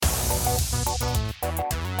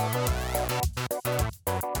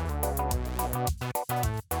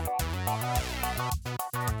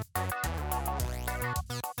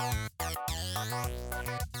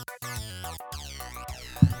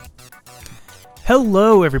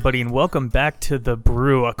Hello, everybody, and welcome back to The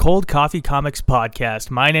Brew, a cold coffee comics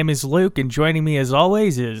podcast. My name is Luke, and joining me, as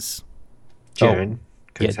always, is... Jaron.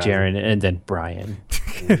 Jaron, and then Brian.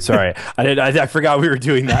 Sorry, I forgot we were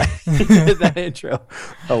doing that that intro.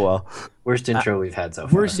 Oh well, worst intro we've had so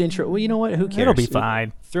far. Worst intro. Well, you know what? Who cares? It'll be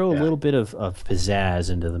fine. Throw a little bit of pizzazz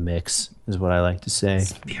into the mix is what I like to say.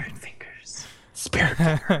 Spirit fingers.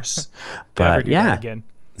 But yeah. Again.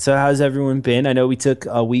 So how's everyone been? I know we took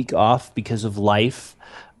a week off because of life,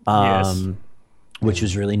 which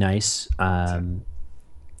was really nice. And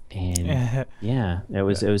yeah, it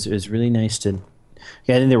was really nice to.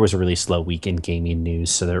 Yeah, I think there was a really slow week in gaming news,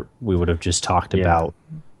 so we would have just talked about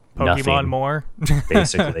Pokemon nothing, more,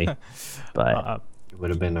 basically. But it would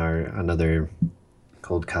have been another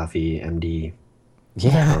cold coffee MD.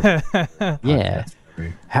 Yeah, yeah.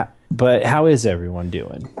 But how is everyone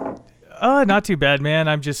doing? Not too bad, man.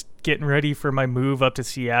 I'm just getting ready for my move up to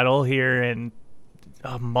Seattle here in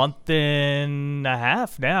a month and a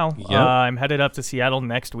half now. Yep. I'm headed up to Seattle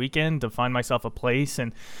next weekend to find myself a place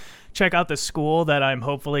and check out the school that I'm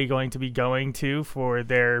hopefully going to be going to for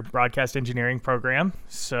their broadcast engineering program.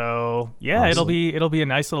 So yeah, awesome. it'll be a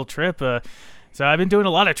nice little trip. So I've been doing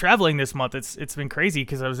a lot of traveling this month. It's been crazy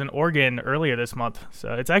because I was in Oregon earlier this month.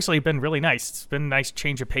 So it's actually been really nice. It's been a nice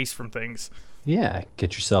change of pace from things. Yeah,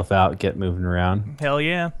 get yourself out, get moving around. Hell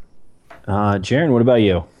yeah. Jaron, what about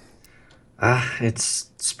you?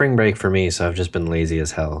 It's spring break for me, so I've just been lazy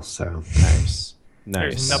as hell. So nice.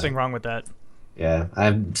 There's nothing wrong with that. Yeah,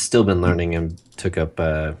 I've still been learning and took up.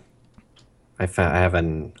 I have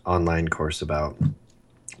an online course about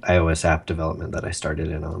iOS app development that I started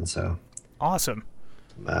in on. So awesome.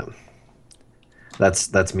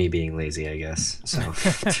 That's me being lazy, I guess. So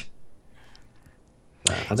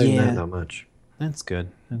other than that, not much. That's good.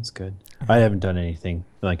 I haven't done anything.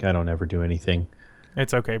 Like, I don't ever do anything.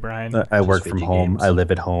 It's okay, Brian. I work from home. Games. I live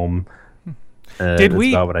at home. That's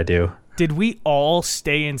about what I do. Did we all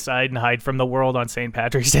stay inside and hide from the world on St.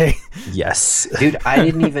 Patrick's Day? Yes. Dude, I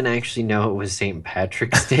didn't even actually know it was St.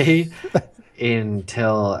 Patrick's Day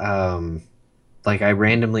until I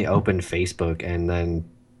randomly opened Facebook, and then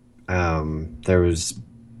there was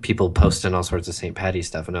people posting all sorts of St. Patty's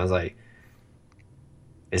stuff, and I was like,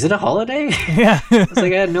 is it a holiday? Yeah. I was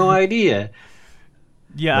like, I had no idea.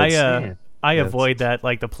 Yeah, I avoid that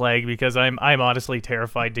like the plague because I'm honestly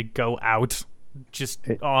terrified to go out just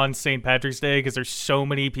on St. Patrick's Day because there's so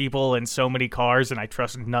many people and so many cars, and I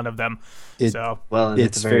trust none of them. It's a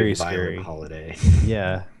very scary holiday.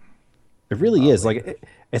 Yeah, it really is. Like,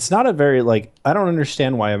 it's not a very I don't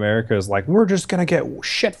understand why America is like, we're just gonna get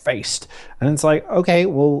shit faced, and it's like, okay,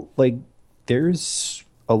 well, there's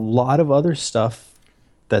a lot of other stuff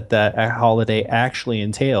that holiday actually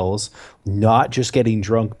entails, not just getting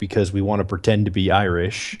drunk because we want to pretend to be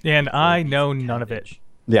Irish. And I know none of it.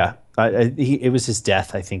 Yeah, it was his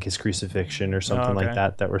death, I think, his crucifixion or something like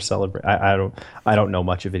that we're celebrating. I don't know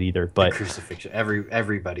much of it either, but the crucifixion.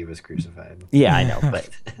 Everybody was crucified. Yeah, I know, but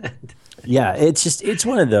yeah, it's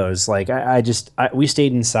one of those. We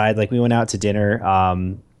stayed inside. We went out to dinner,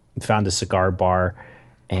 found a cigar bar.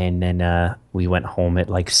 And then we went home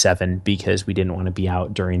at 7 because we didn't want to be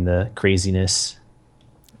out during the craziness.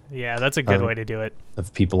 Yeah, that's a good way to do it.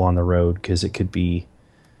 Of people on the road, because it could be.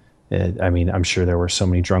 I'm sure there were so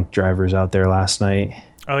many drunk drivers out there last night.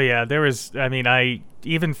 Oh yeah, there was.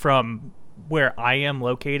 Even from where I am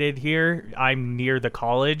located here, I'm near the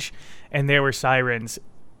college, and there were sirens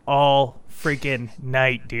all freaking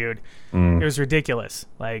night, dude. It was ridiculous.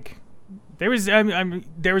 There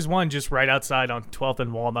was one just right outside on 12th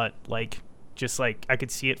and Walnut, I could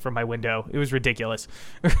see it from my window. It was ridiculous.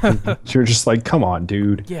 You're just like, come on,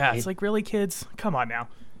 dude. Yeah, it's really, kids? Come on now.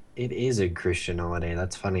 It is a Christian holiday.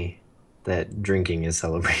 That's funny that drinking is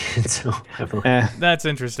celebrated so heavily. That's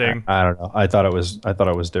interesting. I don't know. I thought it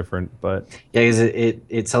was different, but yeah, because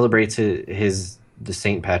it celebrates the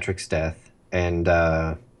St. Patrick's death and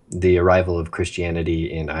the arrival of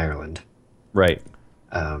Christianity in Ireland. Right.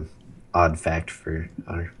 Odd fact for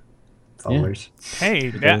our followers. Yeah.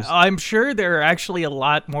 Hey, I'm sure there are actually a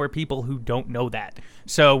lot more people who don't know that.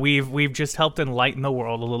 So we've just helped enlighten the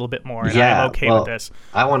world a little bit more, and I'm okay with this.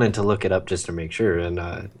 I wanted to look it up just to make sure, and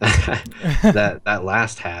that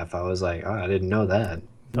last half, I was like, I didn't know that.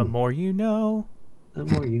 The more you know. The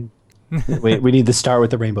more you... Wait, we need the star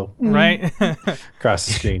with the rainbow. Right? Across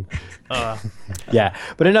the screen. Yeah,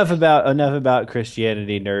 but enough about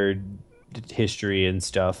Christianity, nerd history and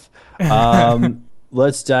stuff.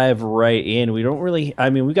 Let's dive right in. We don't really,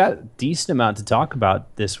 we got a decent amount to talk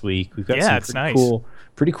about this week. We've got some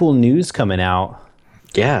pretty cool news coming out.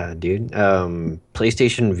 Yeah, dude.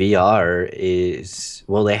 PlayStation VR is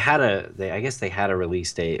well, I guess they had a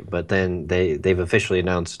release date, but then they've officially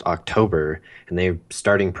announced October, and they're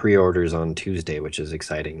starting pre-orders on Tuesday, which is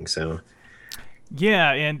exciting. So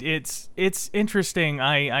Yeah, and it's interesting.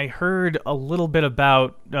 I heard a little bit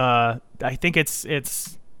about. I think it's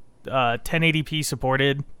 1080p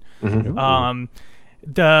supported. mhm. Um,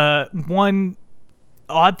 the one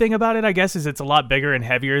odd thing about it, I guess, is it's a lot bigger and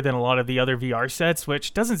heavier than a lot of the other VR sets,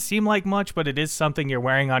 which doesn't seem like much, but it is something you're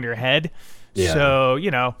wearing on your head. Yeah.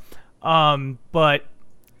 So but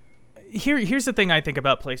here's the thing I think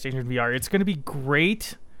about PlayStation VR. It's going to be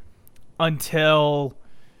great until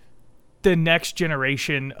the next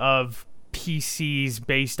generation of PCs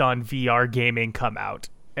based on VR gaming come out.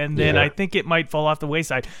 And then Yeah. I think it might fall off the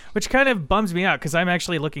wayside, which kind of bums me out because I'm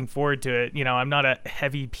actually looking forward to it. I'm not a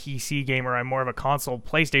heavy PC gamer. I'm more of a console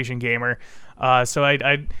PlayStation gamer. So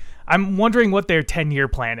I'm wondering what their 10-year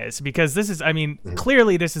plan is, because this is,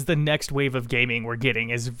 clearly this is the next wave of gaming we're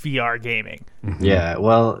getting is VR gaming. Yeah,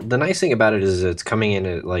 well, the nice thing about it is it's coming in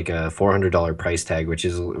at like a $400 price tag, which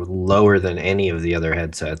is lower than any of the other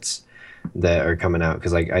headsets that are coming out.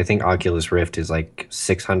 Because like I think Oculus Rift is like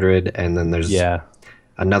 600, and then there's Yeah.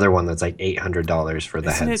 another one that's like $800 for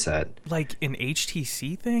the Isn't headset. it like an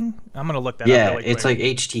HTC thing? I'm going to look that Yeah, up really it's quick. like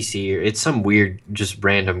HTC, or it's some weird, just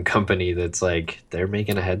random company that's like they're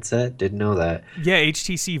making a headset. Didn't know that. Yeah,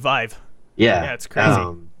 HTC Vive. Yeah, Yeah, it's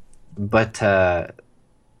crazy. But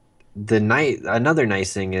another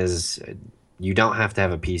nice thing is you don't have to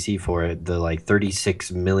have a PC for it. The like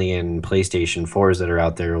 36 million PlayStation 4s that are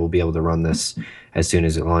out there will be able to run this as soon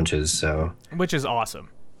as it launches. So Which is awesome.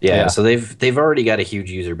 yeah, Yeah. so they've already got a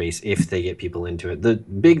huge user base if they get people into it. The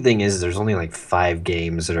big thing is there's only like 5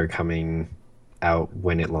 games that are coming out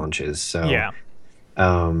when it launches. So Yeah.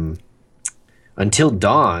 um, Until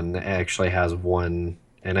Dawn actually has one,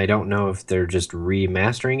 and I don't know if they're just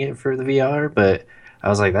remastering it for the VR, but I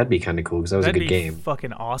was like, that'd be kind of cool because that was That'd a good be game.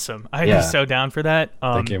 fucking awesome. I'd Yeah. be so down for that.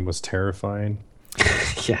 That game was terrifying.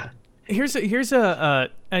 Yeah. Here's an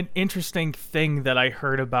interesting thing that I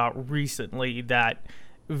heard about recently that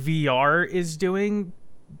VR is doing.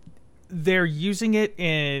 They're using it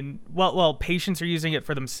in patients are using it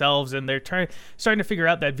for themselves, and they're starting to figure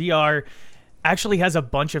out that VR actually has a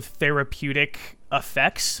bunch of therapeutic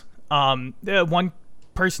effects. The one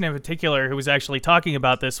person in particular who was actually talking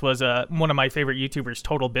about this was one of my favorite YouTubers,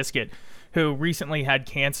 Total Biscuit, who recently had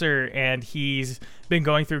cancer, and he's been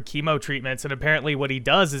going through chemo treatments. And apparently what he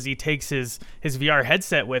does is he takes his VR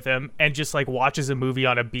headset with him and just like watches a movie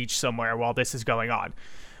on a beach somewhere while this is going on,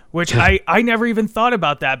 which I never even thought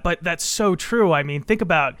about that, but that's so true. I mean, think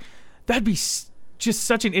about that'd be just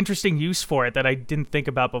such an interesting use for it that I didn't think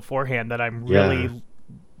about beforehand, that I'm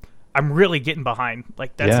really getting behind.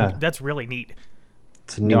 Like that's really neat.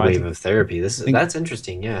 It's a new No, I wave think- of therapy. That's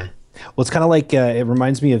interesting, yeah. Well, it's kind of like it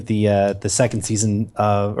reminds me of the second season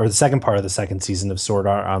or the second part of the second season of Sword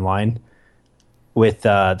Art Online with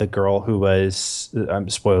the girl who was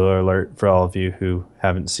spoiler alert for all of you who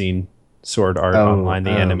haven't seen Sword Art Online,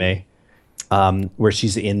 the anime, where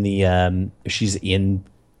she's in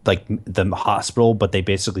like the hospital, but they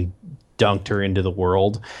basically dunked her into the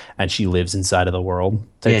world, and she lives inside of the world.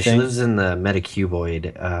 Type Yeah, she thing. lives in the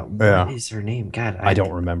Metacuboid. What is her name? God, I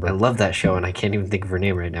don't remember. I love that show, and I can't even think of her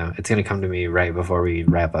name right now. It's gonna come to me right before we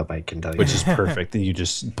wrap up. I can tell you. Which is perfect. And you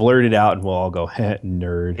just blurt it out, and we'll all go, "Heh,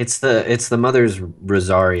 nerd." it's the mother's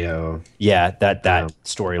Rosario Yeah, that arc.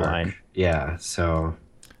 storyline. Yeah, so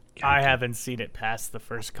I haven't seen it past the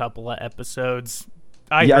first couple of episodes.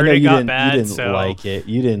 I Yeah, I heard know it you got didn't. bad. You didn't so like it.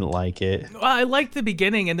 You didn't like it. Well, I liked the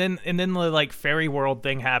beginning, and then the like fairy world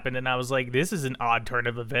thing happened, and I was like, this is an odd turn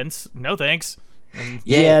of events. No thanks. And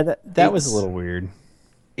Yeah, that was a it's- little weird.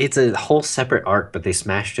 It's a whole separate arc, but they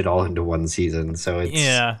smashed it all into one season. So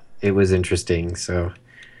it was interesting. So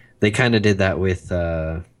they kind of did that with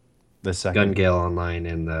The second. Gun Gale Online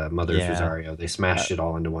and the Mother's Yeah. Rosario. They smashed it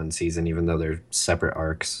all into one season, even though they're separate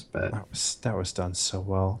arcs. But That was done so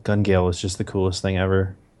well. Gun Gale was just the coolest thing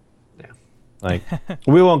ever. Yeah. Like,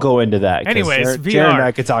 we won't go into that. 'Cause Anyways, Jared and VR.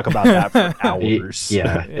 I could talk about that for hours.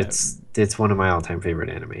 yeah, it's one of my all-time favorite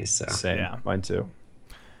animes. So Same. Yeah. Mine too.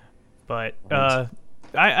 But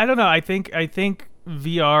I don't know. I think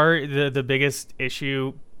VR, the biggest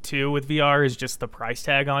issue too with VR is just the price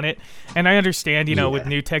tag on it. And I understand, with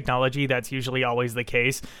new technology, that's usually always the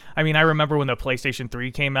case. I mean, I remember when the PlayStation 3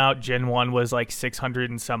 came out, Gen 1 was like $600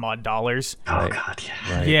 and some odd dollars. oh Right. god,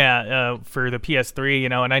 yeah. Right. Yeah, for the PS3,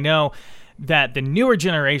 and I know that the newer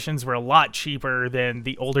generations were a lot cheaper than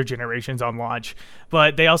the older generations on launch,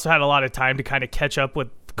 but they also had a lot of time to kind of catch up with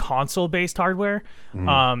console-based hardware.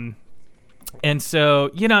 And so,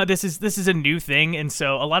 this is a new thing, and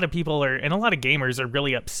so a lot of people are, and a lot of gamers are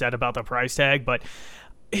really upset about the price tag, but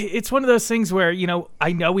it's one of those things where,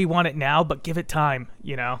 I know we want it now, but give it time.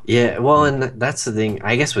 Yeah, well, and that's the thing.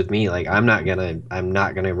 I guess with me, like, I'm not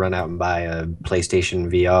gonna run out and buy a PlayStation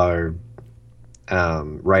VR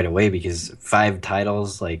right away because 5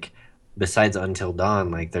 titles, like, besides Until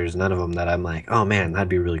Dawn, like, there's none of them that I'm like, oh man, that'd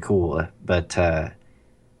be really cool. But I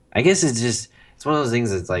guess it's one of those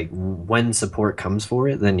things that's like when support comes for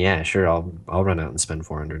it, then yeah, sure, I'll run out and spend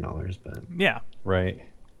 $400. But Yeah. Right.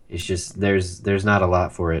 it's just there's not a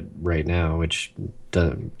lot for it right now, which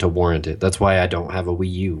to warrant it. That's why I don't have a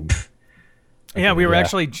Wii U. Yeah, we were Yeah.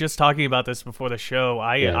 actually just talking about this before the show.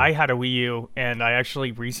 Yeah. I had a Wii U, and I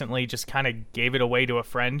actually recently just kind of gave it away to a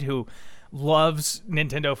friend who loves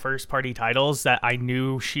Nintendo first-party titles that I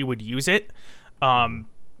knew she would use it. But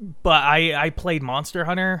I played Monster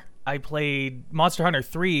Hunter. I played Monster Hunter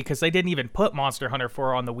 3 because they didn't even put Monster Hunter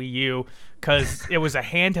 4 on the Wii U because it was a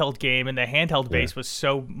handheld game, and the handheld base was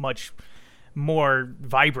so much more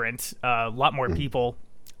vibrant, a lot more people.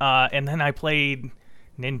 And then I played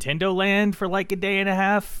Nintendo Land for like a day and a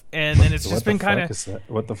half, and then it's just been kind of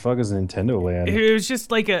What the fuck is Nintendo Land? it was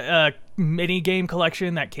just like a mini game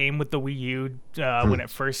collection that came with the Wii U when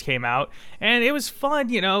it first came out, and it was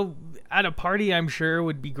fun. At a party, I'm sure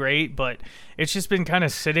would be great, but it's just been kind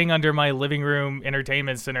of sitting under my living room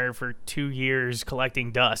entertainment center for 2 years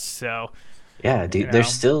collecting dust. So Yeah, dude, there's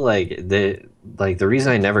still the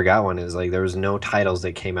reason I never got one is like there was no titles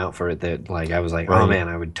that came out for it that like I was like, oh Right. man,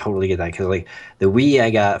 I would totally get that because like the Wii I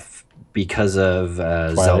got because of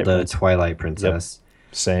Zelda Twilight Princess,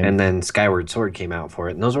 Same. and then Skyward Sword came out for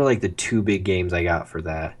it, and those were like the 2 big games I got for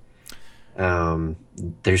that.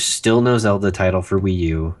 There's still no Zelda title for Wii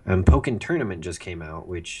U, and Pokken Tournament just came out,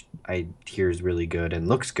 which I hear is really good and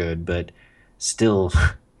looks good, but still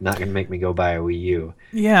not gonna make me go buy a Wii U.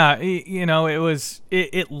 yeah,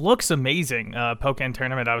 it looks amazing. Pokken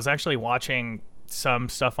Tournament. I was actually watching some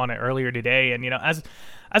stuff on it earlier today, and as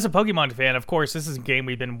a Pokemon fan, of course, this is a game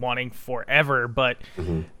we've been wanting forever. But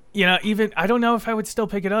even I don't know if I would still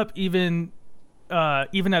pick it up, even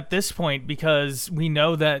at this point, because we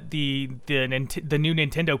know that the new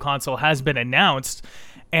Nintendo console has been announced,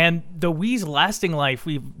 and the Wii's lasting life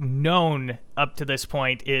we've known up to this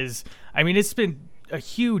point is, I mean, it's been a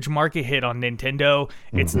huge market hit on Nintendo.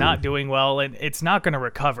 It's not doing well, and it's not going to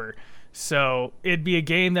recover. So it'd be a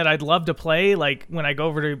game that I'd love to play, like when I go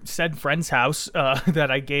over to said friend's house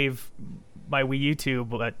that I gave my Wii U to,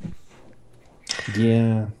 but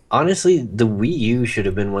Yeah. Honestly, the Wii U should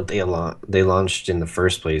have been what they launched in the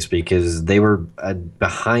first place because they were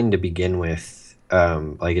behind to begin with,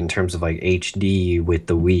 like in terms of like HD with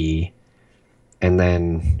the Wii, and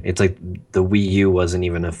then it's like the Wii U wasn't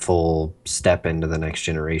even a full step into the next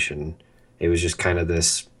generation. It was just kind of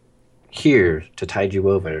this here to tide you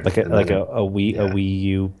over, Like a and like then a Wii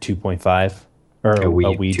U 2.5 or a a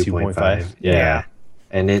Wii Wii 2.5. Yeah.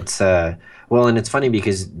 And it's well, and it's funny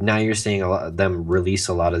because now you're seeing a lot of them release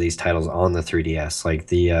a lot of these titles on the 3DS, like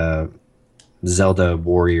the Zelda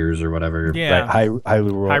Warriors or whatever. yeah. Right,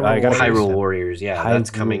 Hyrule Warriors, yeah,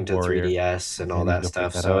 that's Hyrule coming to Warrior. 3DS and all I need that to pick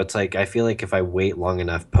stuff. that So up. it's like I feel like if I wait long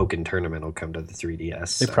enough, Pokken Tournament will come to the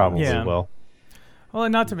 3DS. They so. probably Yeah. will. Well,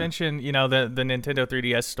 and not to mention, the Nintendo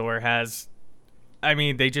 3DS store has, I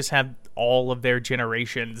mean, they just have all of their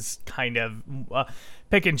generations kind of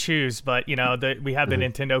pick and choose. But we have the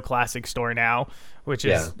Nintendo Classic store now, which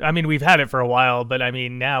is, I mean, we've had it for a while, but I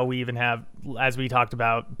mean, now we even have, as we talked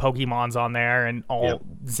about, Pokemon's on there and all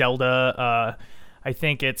Zelda. I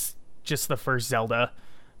think it's just the first Zelda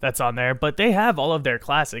that's on there, but they have all of their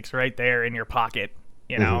classics right there in your pocket.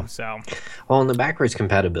 So Well, and the backwards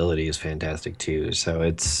compatibility is fantastic too. So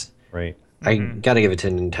it's Right. I gotta give it to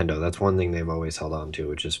Nintendo. That's one thing they've always held on to,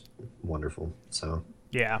 which is wonderful. So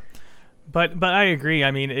yeah. But I agree.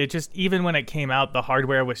 I mean, it just, even when it came out, the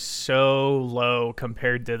hardware was so low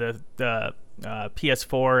compared to the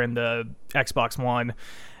PS4 and the Xbox One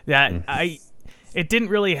that it didn't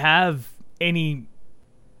really have any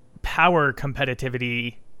power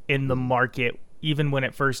competitivity in the market even when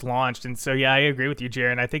it first launched. And so yeah, I agree with you,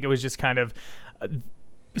 Jaron. I think it was just kind of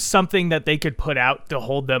something that they could put out to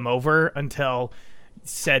hold them over until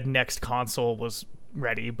said next console was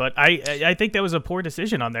ready. But I think that was a poor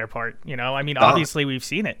decision on their part. I mean, obviously we've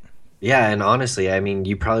seen it. yeah, and honestly, I mean,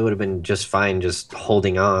 you probably would have been just fine just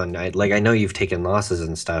holding on. I know you've taken losses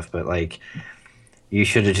and stuff, but like you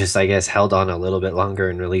should have just, I guess, held on a little bit longer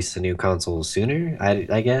and released the new console sooner.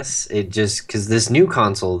 I guess it just because this new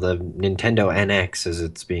console, the Nintendo NX as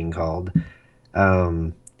it's being called,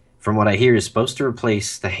 from what I hear, is supposed to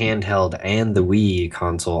replace the handheld and the Wii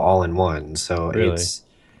console all in one. So Really?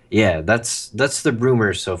 yeah, that's the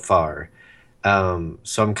rumor so far.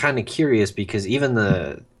 So I'm kind of curious because even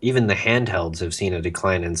the handhelds have seen a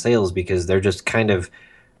decline in sales because they're just kind of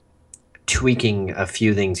tweaking a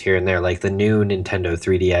few things here and there. Like the new Nintendo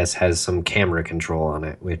 3DS has some camera control on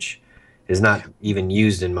it, which is not even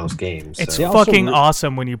used in most games. It's So fucking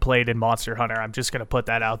awesome when you played in Monster Hunter. I'm just gonna put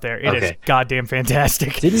that out there. It is Okay. goddamn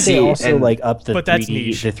fantastic. Didn't See, they also and- like up the But that's 3D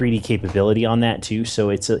niche. the 3D capability on that too?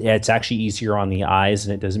 So it's actually easier on the eyes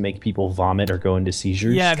and it doesn't make people vomit or go into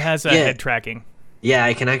seizures. Yeah, it has Yeah. head tracking. yeah,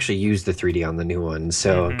 I can actually use the 3D on the new one.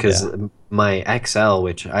 So because Yeah. my XL,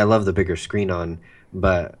 which I love the bigger screen on,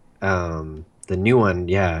 but the new one,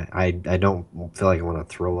 yeah, I don't feel like I want to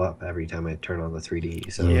throw up every time I turn on the 3D.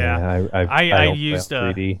 So Yeah. I I don't play used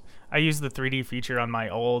on 3D. I used the 3D feature on my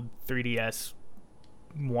old 3DS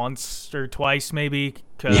once or twice maybe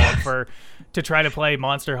Yeah. to try to play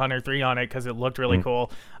Monster Hunter 3 on it because it looked really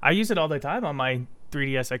cool. I use it all the time on my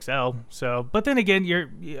 3DS XL. So, but then again,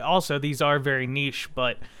 these are very niche.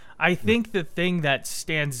 But I think the thing that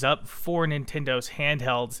stands up for Nintendo's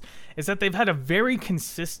handhelds is that they've had a very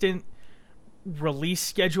consistent release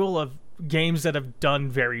schedule of games that have done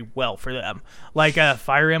very well for them. Like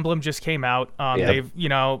Fire Emblem just came out. Yeah. They've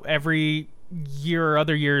every year or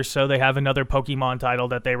other year or so they have another Pokemon title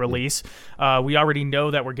that they release. We already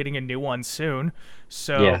know that we're getting a new one soon.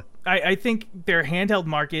 So Yeah. I think their handheld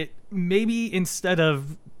market, maybe instead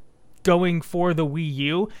of going for the Wii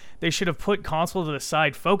U, they should have put console to the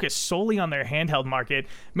side, focused solely on their handheld market,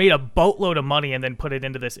 made a boatload of money, and then put it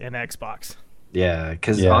into this in Xbox. yeah,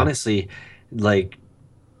 because Yeah. honestly, like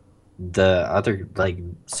the other like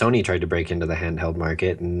Sony tried to break into the handheld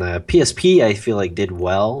market, and the PSP I feel like did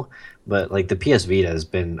well, but like the PS Vita has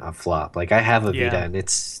been a flop. Like I have a Yeah. Vita and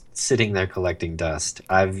it's sitting there collecting dust.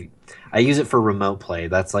 I use it for remote play.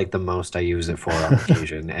 That's like the most I use it for on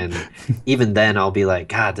occasion. And even then I'll be like,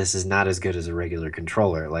 God, this is not as good as a regular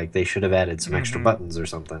controller. Like they should have added some extra buttons or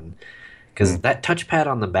something. Because that touchpad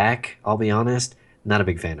on the back, I'll be honest, not a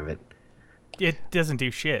big fan of it. It doesn't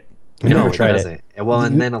do shit. I never it tried it. doesn't. Well,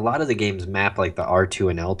 and then a lot of the games map like the R2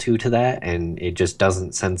 and L2 to that, and it just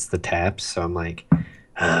doesn't sense the taps. So I'm like,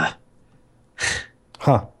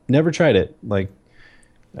 Huh. Never tried it. Like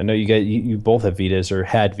I know you both have Vitas or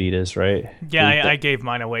had Vitas, right? Yeah, I gave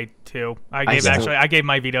mine away too. I gave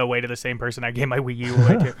my Vita away to the same person I gave my Wii U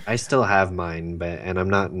away to. I still have mine, and I'm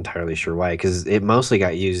not entirely sure why, because it mostly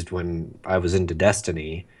got used when I was into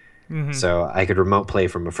Destiny. So I could remote play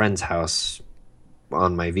from a friend's house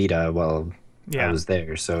on my Vita while Yeah. I was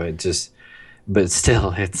there. So it just, but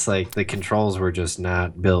still, it's like the controls were just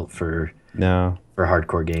not built for No.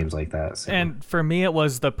 hardcore games like that. So. And for me, it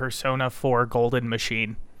was the Persona 4 Golden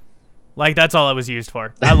Machine. Like that's all it was used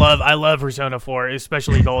for. I love Persona 4,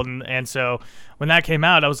 especially Golden. And so when that came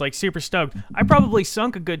out, I was like super stoked. I probably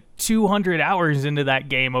sunk a good 200 hours into that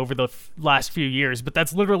game over the last few years, but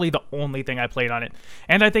that's literally the only thing I played on it.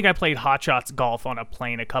 And I think I played Hot Shots Golf on a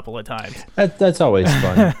plane a couple of times. That's always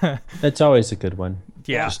fun. That's always a good one.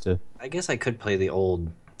 Yeah. Just to, I guess I could play the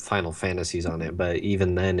old Final Fantasies on it, but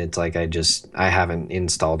even then, it's like I haven't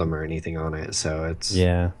installed them or anything on it, so it's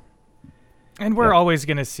yeah. And we're always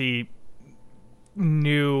gonna see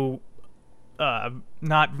new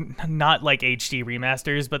not like HD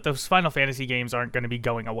remasters, but those Final Fantasy games aren't going to be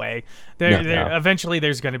going away. No. Eventually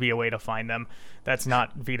there's going to be a way to find them that's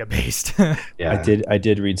not Vita based. yeah. I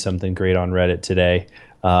did read something great on Reddit today.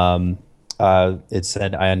 It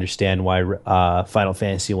said, I understand why Final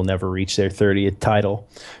Fantasy will never reach their 30th title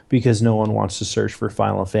because no one wants to search for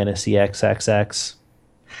Final Fantasy XXX.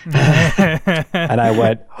 And I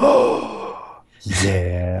went, oh,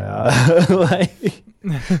 yeah. Like,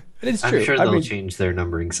 it's true. I'm sure I they'll mean, change their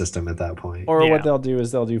numbering system at that point. or Yeah. what they'll do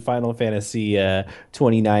is they'll do Final Fantasy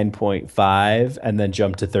 29.5 and then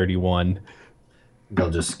jump to 31. They'll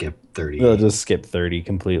just skip 30. They'll just skip 30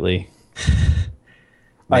 completely.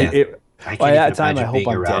 Man, I By can't that even time, I imagine hope being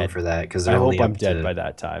I'm around dead. for that because I they're hope only I'm up dead to, by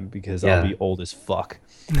that time because Yeah. I'll be old as fuck.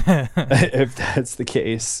 If that's the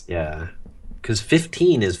case, Yeah, because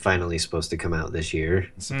 15 is finally supposed to come out this year,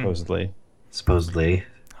 supposedly. supposedly.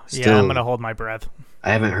 Yeah, I'm going to hold my breath.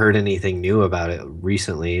 I haven't heard anything new about it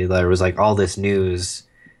recently. There was like all this news,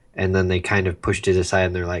 and then they kind of pushed it aside,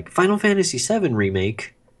 and they're like, Final Fantasy VII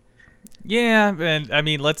remake. Yeah, and I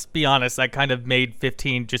mean, let's be honest, that kind of made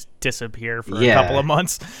 15 just disappear for a Yeah. couple of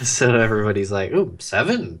months. So everybody's like, "Oh,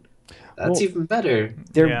 7? That's Well, even better."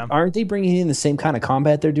 Yeah. Aren't they bringing in the same kind of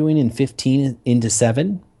combat they're doing in 15 into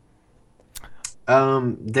 7?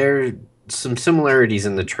 There some similarities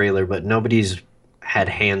in the trailer, but nobody's had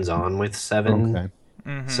hands-on with 7. Okay.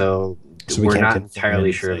 So, So we we're can't not confirm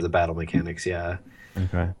entirely sure of anything. the battle mechanics. Yeah.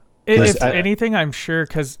 Okay. If I- anything, I'm sure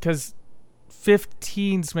because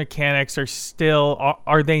 15's mechanics are still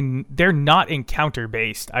are they? They're not encounter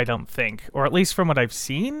based, I don't think, or at least from what I've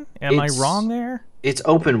seen. Am I It's- wrong there? It's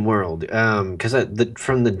open world. Because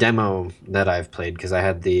from the demo that I've played, because I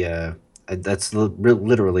had that's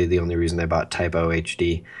literally the only reason I bought Typo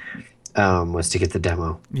HD, was to get the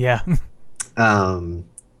demo. Yeah. um,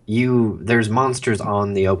 there's monsters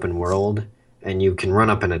on the open world, and you can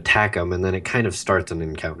run up and attack them, and then it kind of starts an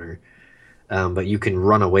encounter. But you can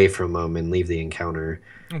run away from them and leave the encounter.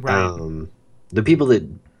 Right. The people that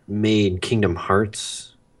made Kingdom Hearts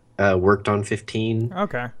worked on 15,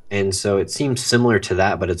 Okay. and so it seems similar to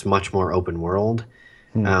that, but it's much more open world.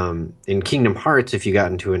 In Kingdom Hearts, if you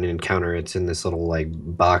got into an encounter, it's in this little like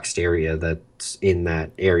boxed area that's in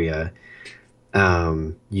that area.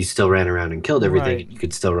 You still ran around and killed everything. Right. You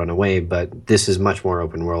could still run away, but this is much more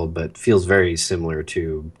open world, but feels very similar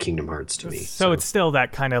to Kingdom Hearts to me. So it's still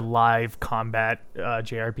that kind of live combat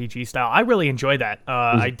JRPG style. I really enjoy that.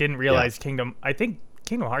 I didn't realize I think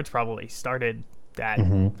Kingdom Hearts probably started that.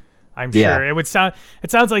 I'm Yeah. sure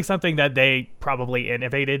it sounds like something that they probably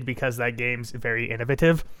innovated because that game's very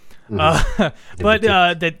innovative. But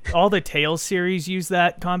that all the Tales series use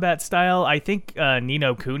that combat style. I think Ni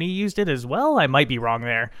no Kuni used it as well. I might be wrong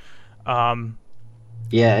there.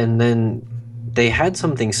 Yeah, and then they had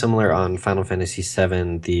something similar on Final Fantasy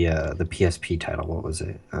VII, the PSP title. What was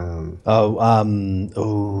it?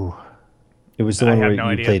 It was the I one have where no you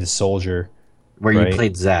idea. played a soldier. Where Right. you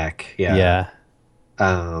played Zack. Yeah.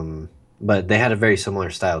 But they had a very similar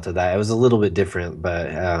style to that. It was a little bit different,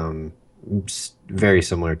 but very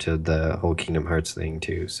similar to the whole Kingdom Hearts thing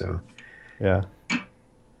too. So Yeah.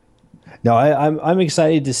 No, I'm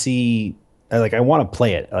excited to see. Like, I want to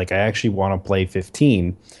play it. Like, I actually want to play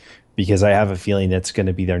 15 because I have a feeling that's going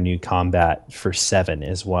to be their new combat for 7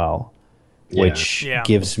 as well, Yeah. which Yeah.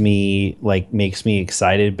 gives me makes me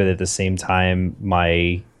excited, but at the same time,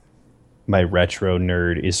 my retro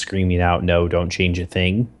nerd is screaming out, "No, don't change a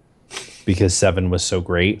thing," because 7 was so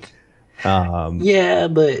great. yeah,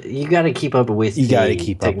 but you got to keep up with You got to the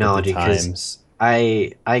keep technology up with the 'cause times.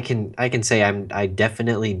 I can say I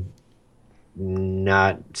definitely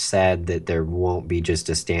not sad that there won't be just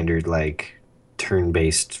a standard like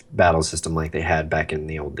turn-based battle system like they had back in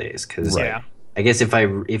the old days. Because Yeah. I guess if I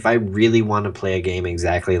really want to play a game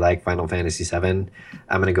exactly like Final Fantasy VII,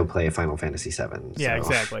 I'm gonna go play a Final Fantasy VII. Yeah, so.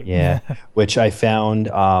 exactly. Yeah, which I found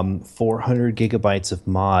 400 gigabytes of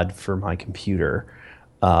mod for my computer.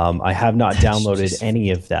 I have not downloaded Jesus.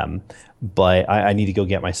 any of them, but I need to go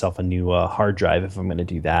get myself a new hard drive if I'm going to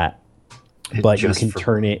do that. But you Just can for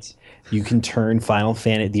turn mods. it. You can turn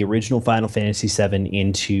the original Final Fantasy VII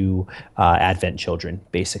into Advent Children,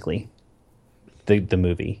 basically, the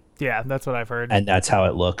movie, Yeah, that's what I've heard. and that's how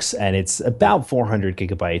it looks. And it's about 400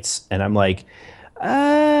 gigabytes, and I'm like, Talk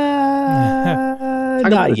about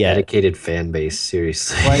not a yet, dedicated fan base,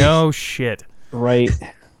 seriously. No shit. right?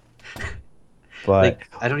 But Like,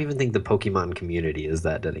 I don't even think the Pokemon community is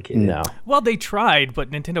that dedicated. no. Well, they tried, but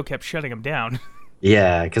Nintendo kept shutting them down.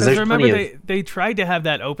 Yeah, because there's Remember, plenty of. they tried to have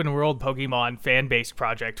that open world Pokemon fan based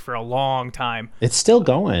project for a long time. It's still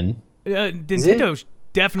going. Nintendo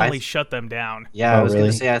definitely I- shut them down. Yeah, I Oh, was really?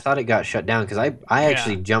 gonna say I thought it got shut down because I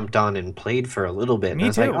actually jumped on and played for a little bit. And Me I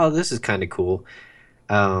was too. like, oh, this is kind of cool.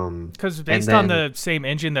 Because based and on then- the same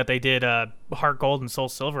engine that they did Heart Gold and Soul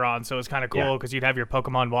Silver on, so it's kind of cool Yeah. because you'd have your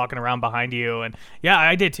Pokemon walking around behind you. And yeah,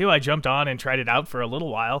 I did too. I jumped on and tried it out for a little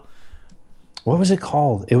while. What was it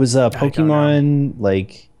called? It was a don't know. Pokemon,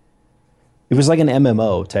 like, it was like an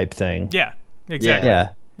MMO type thing. Yeah, exactly. Yeah.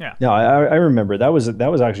 Yeah. No, I remember that was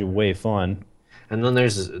actually way fun. And then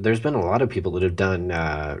there's been a lot of people that have done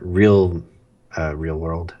real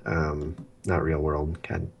world, not real world.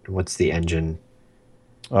 God, what's the engine?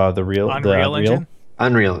 Unreal Engine.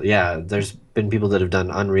 Unreal. Yeah, there's been people that have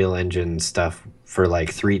done Unreal Engine stuff for like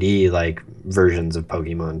 3D like versions of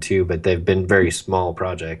Pokemon too, but they've been very small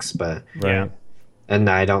projects. But Yeah. Right. and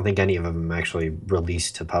I don't think any of them actually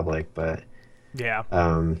released to public. But Yeah.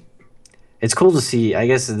 it's cool to see. I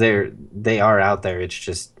guess they are out there. It's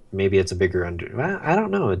just maybe it's a bigger Well, I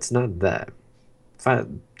don't know. It's not that.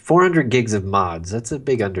 400 gigs of mods. That's a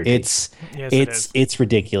big undertaking. It's Yes, it is. it's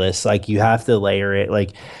ridiculous. Like, you have to layer it.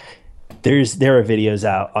 Like, there are videos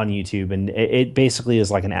out on YouTube, and it basically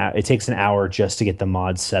is like it takes an hour just to get the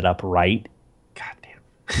mods set up right. God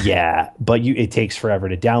damn. Yeah, but it takes forever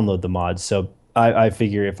to download the mods. So I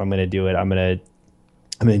figure if I'm gonna do it, I'm gonna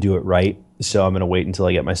do it right. So I'm gonna wait until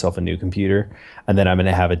I get myself a new computer, and then I'm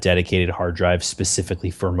gonna have a dedicated hard drive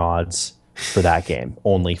specifically for mods for that game,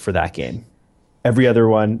 only for that game. Every other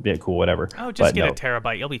one, yeah, cool, whatever. Oh, just But get no. a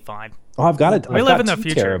terabyte. You'll be fine. Oh, I've got it. We I've live got in the 2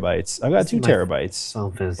 future. terabytes. I've got 2 My terabytes.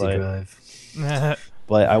 Final Fantasy But- drive.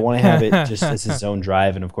 But I want to have it just as its own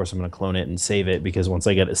drive, and of course I'm going to clone it and save it because once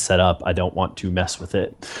I get it set up, I don't want to mess with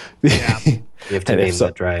it. Yeah. You have to And if name so-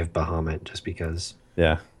 that drive Bahamut just because.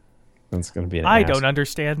 Yeah, that's going to be an I ass. don't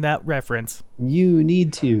understand that reference. You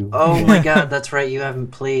need to. Oh my god, that's right. You haven't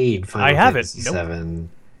played Final I haven't, Fantasy nope. 7.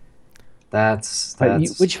 That's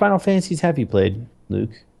Which Final Fantasies have you played,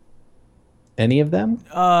 Luke? Any of them?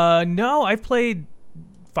 No, I played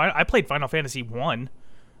Final Fantasy 1.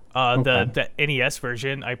 The NES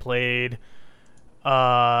version. I played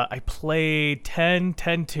 10,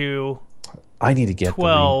 10-2, I need to get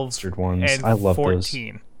 12, the remastered ones. and I love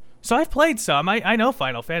 14. So I've played some. I know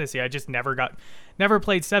Final Fantasy. I just never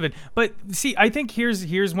played 7. But see, I think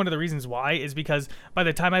here's one of the reasons why is because by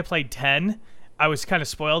the time I played 10, I was kind of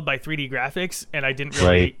spoiled by 3D graphics, and I didn't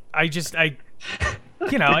really. Right.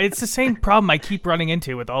 It's the same problem I keep running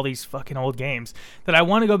into with all these fucking old games that I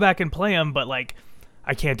want to go back and play them, but like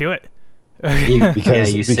I can't do it.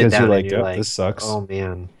 Because you sit you're down like, and you're "Oh, like, this sucks." Oh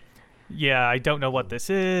man. Yeah, I don't know what this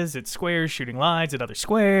is. It's squares shooting lines at other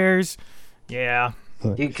squares. Yeah.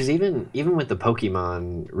 Because even with the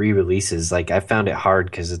Pokemon re-releases, like I found it hard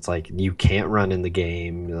because it's like you can't run in the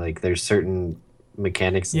game. Like there's certain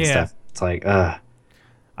mechanics and Yeah. stuff. It's like,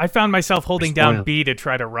 I found myself holding down spoiled. B to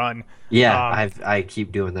try to run. yeah, I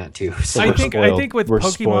keep doing that too. So, I think with we're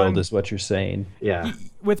Pokemon, spoiled, is what you're saying. yeah,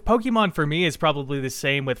 with Pokemon for me is probably the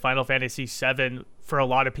same with Final Fantasy VII for a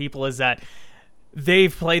lot of people is that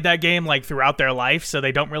they've played that game like throughout their life, so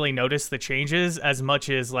they don't really notice the changes as much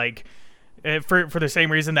as like for the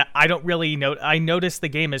same reason that I don't really know. I notice the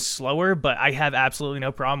game is slower, but I have absolutely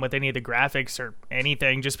no problem with any of the graphics or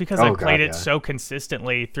anything, just because I've played it so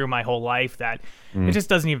consistently through my whole life that it just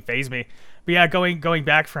doesn't even faze me. But yeah, going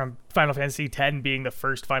back from Final Fantasy X being the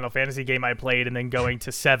first Final Fantasy game I played, and then going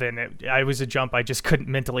to 7, I was a jump I just couldn't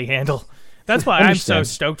mentally handle. That's why I'm so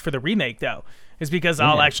stoked for the remake, though, is because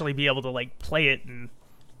I'll actually be able to like play it and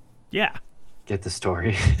yeah. get the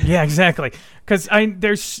story. Yeah, exactly. Because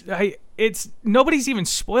it's nobody's even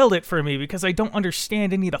spoiled it for me because I don't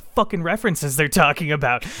understand any of the fucking references they're talking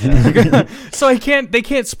about. So they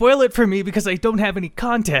can't spoil it for me because I don't have any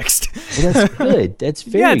context. Well, that's good. That's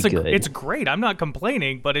very good. It's great. I'm not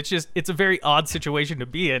complaining, but it's a very odd situation to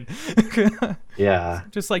be in. Yeah,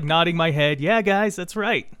 Just like nodding my head. Yeah, guys, that's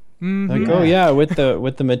right. Like, oh yeah, with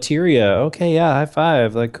the materia. Okay, yeah, high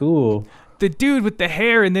five. Like, cool. The dude with the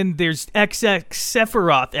hair, and then there's XX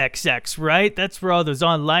Sephiroth XX, right? That's where all those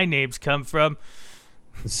online names come from.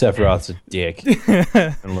 Sephiroth's a dick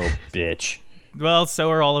and a little bitch. Well, so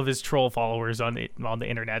are all of his troll followers on the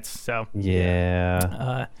internet. So,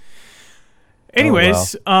 Yeah.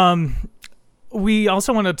 anyways, we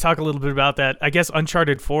also want to talk a little bit about that. I guess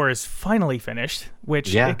Uncharted 4 is finally finished,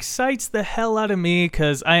 which excites the hell out of me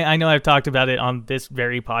because I know I've talked about it on this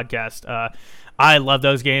very podcast. I love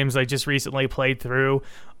those games. I just recently played through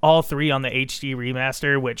all 3 on the HD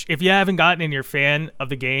remaster, which if you haven't gotten and you're a fan of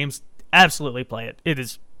the games, absolutely play it. It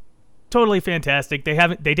is totally fantastic. They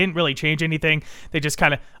didn't really change anything. They just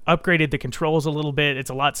kind of upgraded the controls a little bit. It's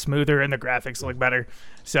a lot smoother and the graphics look better.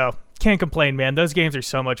 So can't complain, man. Those games are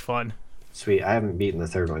so much fun. sweet. I haven't beaten the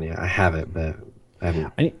third one yet. I have it, but I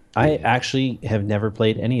haven't. I actually have never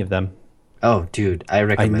played any of them. Oh, dude, I I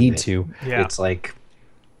recommend need it. to. Yeah. It's like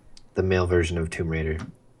the male version of Tomb Raider.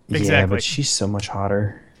 Yeah, Exactly. but she's so much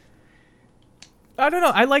hotter. I don't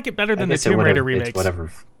know. I like it better than the guess it Tomb Raider whatever- remakes. It's whatever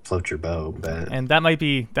floats your boat, but And that might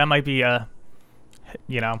be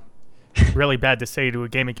really bad to say to a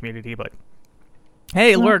gaming community, but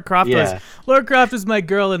hey, Lara Croft was my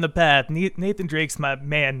girl in the past. Nathan Drake's my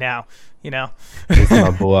man now. It's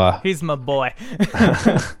my boy. He's my boy.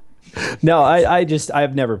 No,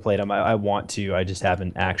 I've never played them. I want to. I just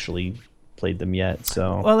haven't actually played them yet.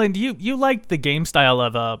 So Well, and you liked the game style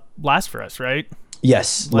of Last for Us, right?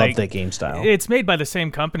 yes, like, love that game style. It's made by the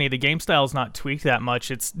same company. The game style is not tweaked that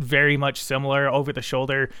much. It's very much similar, over the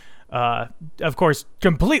shoulder. Of course,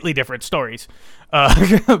 completely different stories.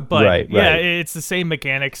 But Right. it's the same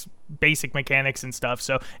mechanics, basic mechanics and stuff.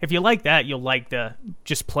 So if you like that, you'll like the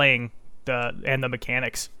just playing the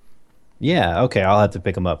mechanics. Yeah, okay, I'll have to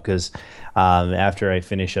pick them up because after I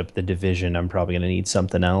finish up the Division, I'm probably gonna need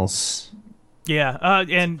something else. Yeah,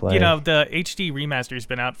 and play. the HD remaster's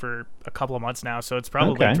been out for a couple of months now, so it's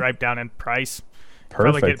probably Okay. dropped down in price.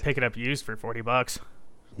 Perfect. Probably pick it up used for $40.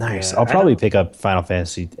 Nice. Yeah, I'll I probably don't- pick up Final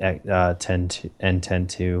Fantasy 10 and 10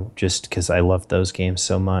 too, just because I love those games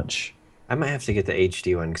so much. I might have to get the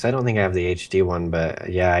HD one because I don't think I have the HD one.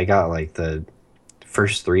 But yeah, I got like the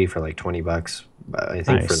first 3 for like $20 I think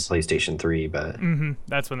for Nice. the PlayStation 3, but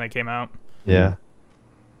That's when they came out. Yeah.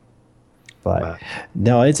 But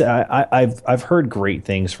no, it's I've heard great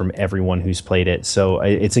things from everyone who's played it. So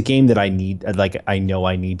it's a game that I need, like I know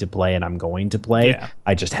I need to play, and I'm going to play. Yeah.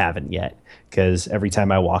 I just haven't yet, because every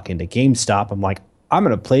time I walk into GameStop, I'm like, I'm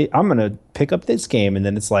gonna pick up this game, and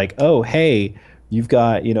then it's like, oh hey, you've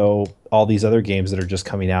got all these other games that are just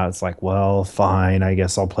coming out. It's like, well, fine, I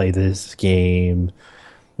guess I'll play this game.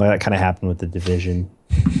 Like that kind of happened with The Division.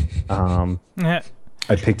 Yeah.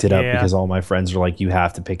 I picked it up Yeah. because all my friends were like, you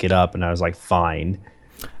have to pick it up. And I was like, fine.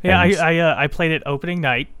 Yeah, And- I played it opening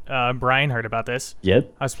night. Brian heard about this.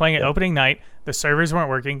 Yep. I was playing it opening night. The servers weren't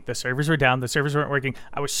working. The servers were down. The servers weren't working.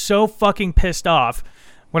 I was so fucking pissed off.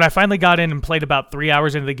 When I finally got in and played about 3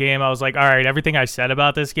 hours into the game, I was like, all right, everything I said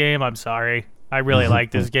about this game, I'm sorry. I really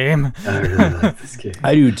like this game. I really like this game.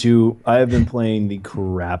 I do too. I have been playing the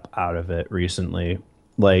crap out of it recently.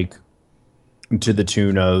 Like, to the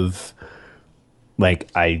tune of, like,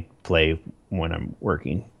 I play when I'm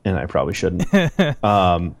working, and I probably shouldn't.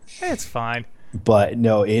 It's fine. But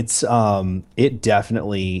no, it's it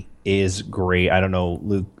definitely is great. I don't know,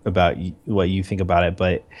 Luke, about what you think about it,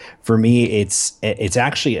 but for me, it's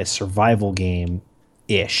actually a survival game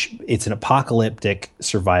ish. It's an apocalyptic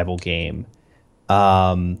survival game,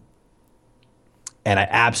 and I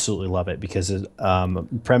absolutely love it because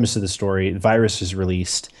premise of the story: the virus is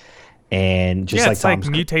released, and just like it's like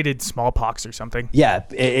Tom's mutated smallpox or something. yeah,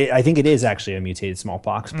 I think it is actually a mutated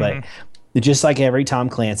smallpox, but just like every Tom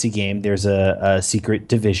Clancy game, there's a secret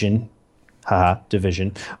division,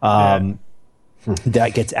 division,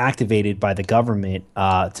 that gets activated by the government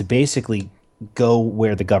to basically go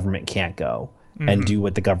where the government can't go and do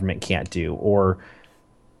what the government can't do, or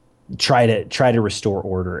try to restore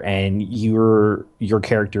order. And your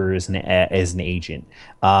character is an agent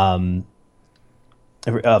of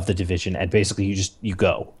the division, and basically you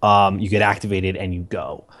go, you get activated and you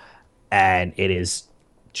go, and it is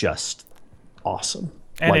just awesome.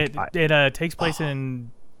 And Like, it takes place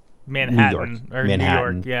in Manhattan or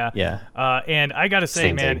Manhattan. New York, yeah. Yeah. And I gotta say,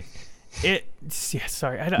 Same man, thing.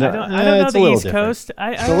 sorry, I don't No, know it's a the little East different. Coast.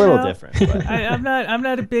 It's a little different. But I'm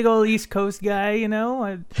not a big old East Coast guy, you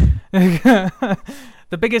know.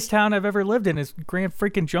 The biggest town I've ever lived in is Grand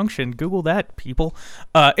freaking Junction. Google that, people.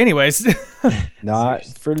 Anyways, not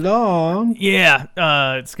for long. yeah,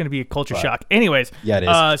 it's gonna be a culture shock. Anyways, Yeah,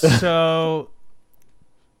 it is. So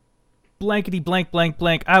blankety blank blank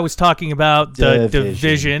blank. I was talking about the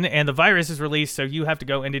Division, and the virus is released, so you have to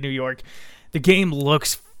go into New York. The game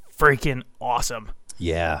looks freaking awesome.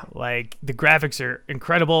 Yeah. Like, the graphics are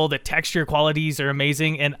incredible, the texture qualities are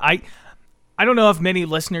amazing, and I don't know if many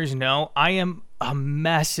listeners know, I am a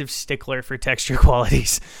massive stickler for texture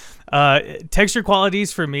qualities. Texture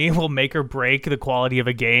qualities for me will make or break the quality of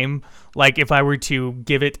a game. Like, if I were to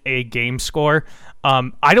give it a game score,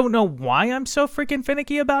 I don't know why I'm so freaking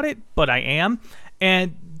finicky about it, but I am.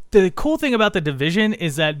 And the cool thing about The Division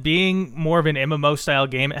is that being more of an MMO style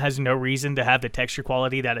game, it has no reason to have the texture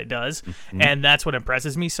quality that it does. And that's what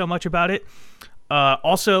impresses me so much about it.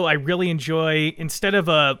 Also, I really enjoy, instead of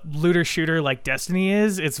a looter shooter like Destiny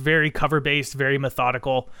is, it's very cover based, very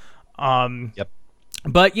methodical. Yep.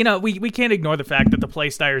 But, you know, we can't ignore the fact that the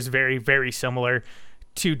play style is very, very similar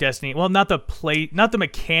to Destiny. Well, not the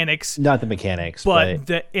mechanics, Not the mechanics, but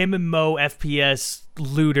the MMO FPS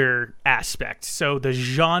looter aspect. So the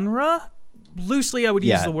genre, loosely I would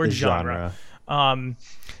use the word genre.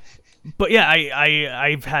 But yeah,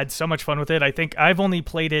 I've had so much fun with it. I think I've only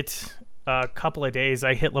played it a couple of days.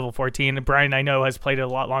 I hit level 14. Brian, I know, has played it a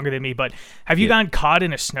lot longer than me, but have you gotten caught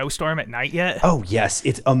in a snowstorm at night yet? Oh yes,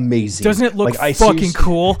 it's amazing. Doesn't it look I fucking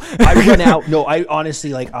cool? I run out. No, I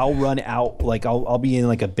honestly, like, I'll run out. Like, I'll be in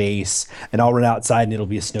like a base, and I'll run outside, and it'll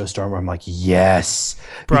be a snowstorm. Where I'm like, yes,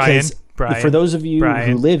 Brian, because for those of you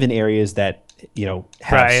who live in areas that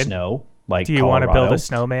have snow, like, do you want to build a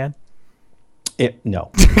snowman?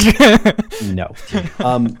 No, no.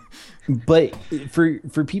 But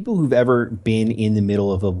for people who've ever been in the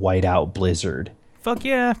middle of a whiteout blizzard, fuck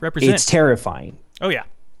yeah, represent. it's terrifying. Oh yeah.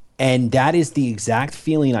 And that is the exact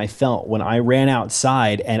feeling I felt when I ran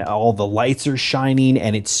outside and all the lights are shining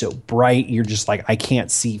and it's so bright. You're just like, I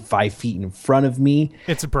can't see 5 feet in front of me.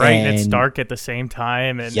 It's bright and it's dark at the same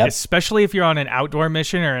time. And especially if you're on an outdoor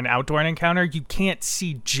mission or an outdoor encounter, you can't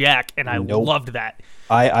see jack. And I loved that.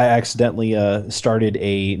 I accidentally started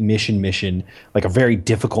a mission, like a very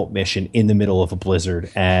difficult mission in the middle of a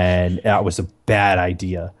blizzard. And that was a bad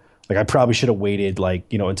idea. Like, I probably should have waited,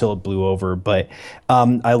 until it blew over. But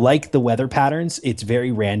I like the weather patterns. It's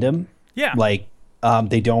very random. Yeah. Like,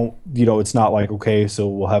 They don't, it's not like, okay, so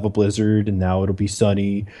we'll have a blizzard and now it'll be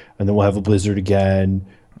sunny and then we'll have a blizzard again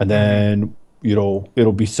and then,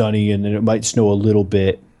 it'll be sunny and then it might snow a little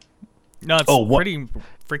bit. No, it's pretty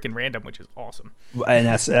freaking random, which is awesome. And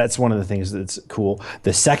that's one of the things that's cool.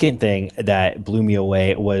 The second thing that blew me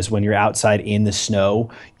away was when you're outside in the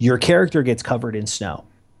snow, your character gets covered in snow.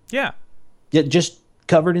 Yeah. Yeah, just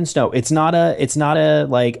covered in snow. It's not a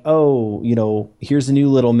like, oh, here's a new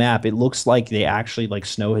little map. It looks like they actually like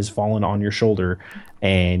snow has fallen on your shoulder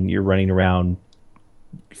and you're running around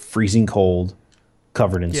freezing cold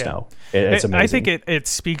covered in snow. It's amazing. I think it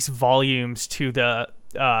speaks volumes to the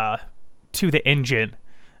engine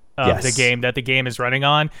of the game that the game is running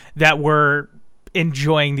on, that we're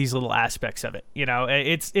enjoying these little aspects of it.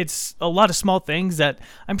 It's a lot of small things that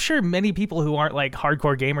I'm sure many people who aren't like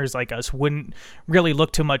hardcore gamers like us wouldn't really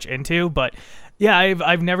look too much into. But yeah,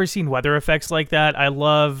 I've never seen weather effects like that.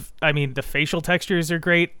 The facial textures are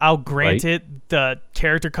great. I'll grant it, the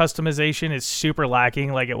character customization is super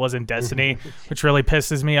lacking like it was in Destiny, which really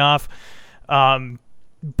pisses me off.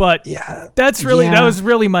 But yeah, that was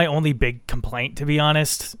really my only big complaint, to be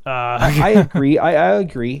honest. I agree. I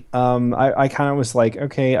agree. I kind of was like,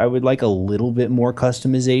 okay, I would like a little bit more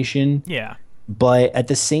customization. Yeah. But at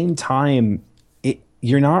the same time,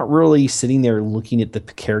 you're not really sitting there looking at the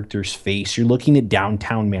character's face. You're looking at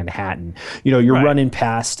downtown Manhattan. You're running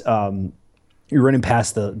past. You're running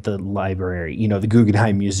past the library, the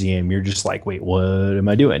Guggenheim Museum. You're just like, wait, what am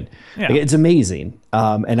I doing? Yeah. Like, it's amazing.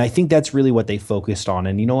 And I think that's really what they focused on.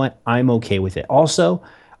 And you know what? I'm okay with it. Also,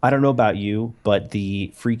 I don't know about you, but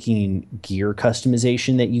the freaking gear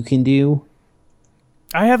customization that you can do.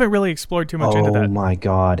 I haven't really explored too much into that. Oh my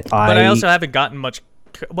God. But I also haven't gotten much.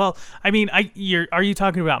 Well, are you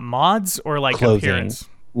talking about mods or like clothing, appearance?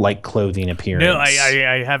 Like clothing appearance. No,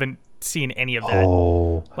 I haven't seen any of that.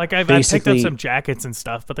 Like I've picked up some jackets and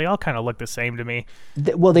stuff, but they all kind of look the same to me.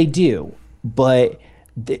 Well, they do, but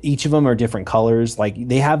each of them are different colors. Like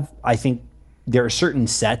they have, I think there are certain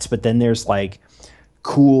sets, but then there's like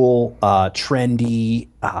cool, trendy,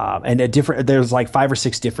 and there's like 5 or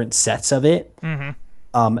 6 different sets of it.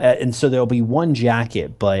 And so there'll be one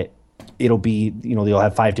jacket, but it'll be, they'll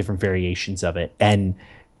have 5 different variations of it. And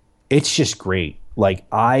it's just great. Like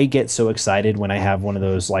I get so excited when I have one of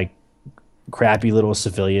those like crappy little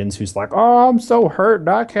civilians who's like, oh, I'm so hurt and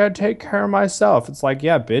I can't take care of myself. It's like,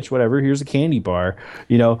 yeah, bitch, whatever. Here's a candy bar,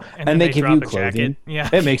 and they give you clothing. Yeah.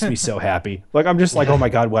 It makes me so happy. Like, I'm just like, oh my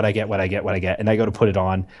God, what I get. And I go to put it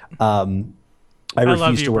on. I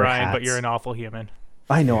love you, to wear Brian, hats. But you're an awful human.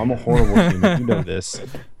 I know, I'm a horrible human. You know this.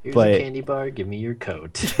 Here's a candy bar. Give me your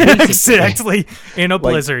coat. Exactly. In a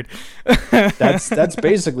blizzard. That's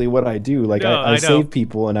basically what I do. Like I save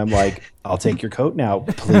people, and I'm like, I'll take your coat now,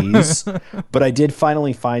 please. But I did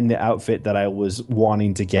finally find the outfit that I was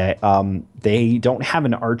wanting to get. They don't have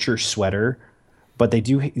an archer sweater, but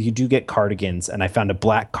you do get cardigans, and I found a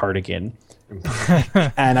black cardigan.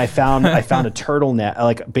 And I found a turtleneck.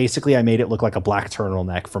 Like basically, I made it look like a black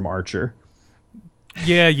turtleneck from Archer.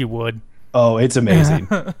 Yeah, you would. Oh, it's amazing.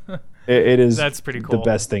 It is. That's pretty cool. The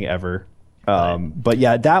best thing ever. But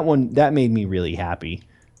yeah, that made me really happy.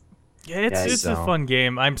 Yeah, it's a fun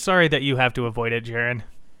game. I'm sorry that you have to avoid it, Jaron.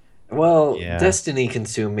 Well, Destiny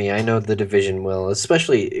consumed me. I know The Division will.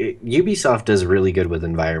 Especially Ubisoft does really good with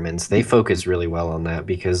environments. They focus really well on that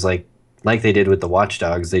because like they did with the Watch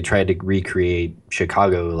Dogs, they tried to recreate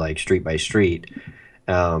Chicago like street by street.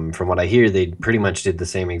 From what I hear, they pretty much did the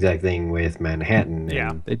same exact thing with Manhattan.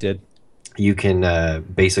 Yeah, they did. You can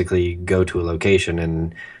basically go to a location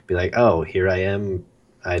and be like, oh, here I am.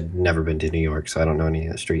 I'd never been to New York, so I don't know any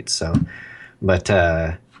of the streets. So, but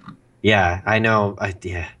yeah, I know.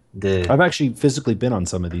 I've actually physically been on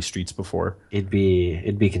some of these streets before. It'd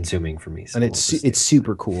be consuming for me. So and it's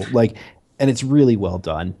super cool. Like, and it's really well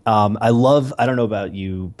done. I don't know about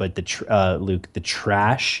you, but Luke, the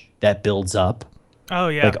trash that builds up. Oh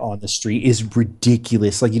yeah, like on the street is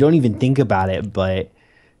ridiculous. Like you don't even think about it, but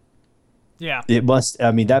yeah, it must.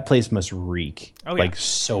 I mean, that place must reek. Oh yeah, like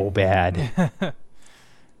so bad.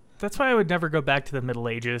 That's why I would never go back to the Middle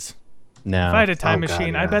Ages. No, if I had a time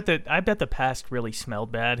machine, God, yeah. I bet the past really smelled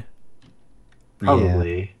bad.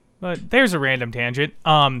 Probably. Yeah. But there's a random tangent.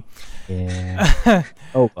 Yeah.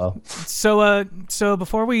 Oh well. So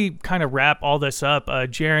before we kind of wrap all this up,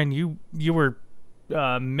 Jaron, you were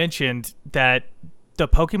mentioned that the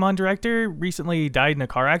Pokemon director recently died in a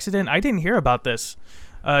car accident. I didn't hear about this.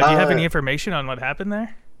 Do you have any information on what happened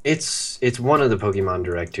there? It's one of the Pokemon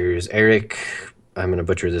directors, Eric. I'm gonna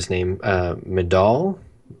butcher this name. Midal.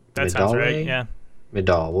 That sounds right. Yeah.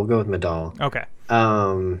 Midal. We'll go with Midal. Okay.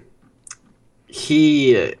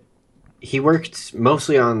 He he worked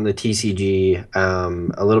mostly on the TCG,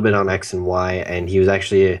 a little bit on X and Y, and he was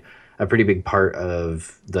actually a pretty big part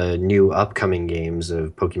of the new upcoming games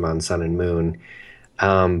of Pokemon Sun and Moon.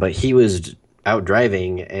 But he was out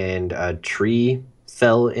driving, and a tree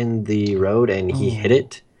fell in the road, and he hit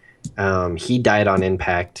it. He died on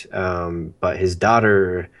impact, but his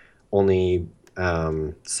daughter only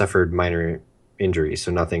suffered minor injuries,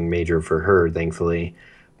 so nothing major for her, thankfully.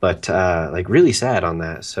 But like really sad on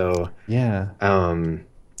that. So Yeah.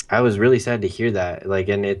 I was really sad to hear that. Like,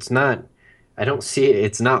 and it's not, I don't see it.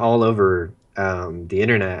 It's not all over the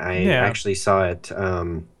internet. I Yeah. actually saw it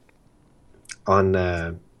on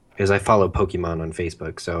because I follow Pokemon on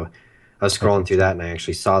Facebook. So I was scrolling through that, and I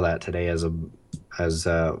actually saw that today as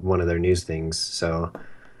one of their news things. So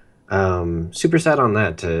super sad on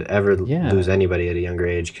that to ever Yeah. lose anybody at a younger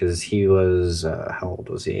age, because he was how old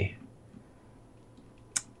was he?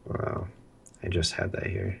 Wow, I just had that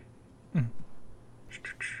here.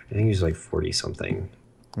 I think he's like 40 something.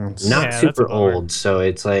 That's- Not Yeah, that's a super bummer. old, so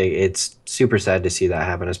it's like it's super sad to see that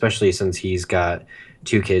happen, especially since he's got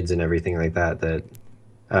 2 kids and everything like that.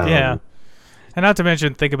 Yeah, and not to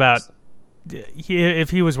mention, think about if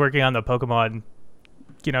he was working on the Pokemon,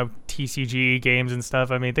 TCG games and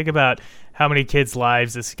stuff. I mean, think about how many kids'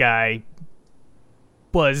 lives this guy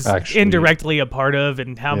was Actually- indirectly a part of,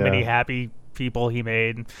 and how Yeah. many happy people he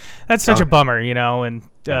made. That's such a bummer, and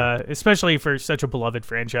especially for such a beloved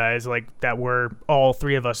franchise like that we're all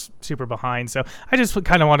three of us super behind. So I just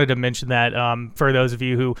kind of wanted to mention that for those of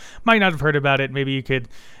you who might not have heard about it. Maybe you could,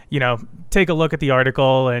 take a look at the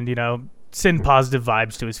article and, send positive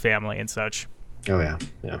vibes to his family and such. Oh yeah,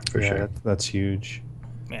 for yeah, sure. that's huge.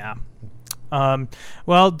 Yeah.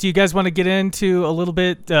 Well, do you guys want to get into a little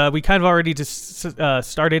bit? We kind of already just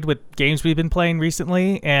started with games we've been playing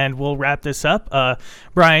recently, and we'll wrap this up.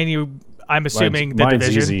 Brian, I'm assuming the mine's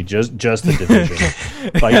Division. easy, just the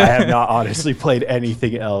Division. Like, I have not honestly played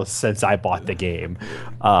anything else since I bought the game.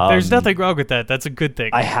 There's nothing wrong with that. That's a good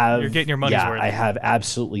thing. I have. You're getting your money's worth. I have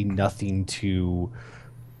absolutely nothing to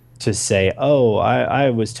say. Oh,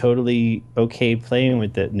 I was totally okay playing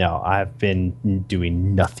with it. No, I've been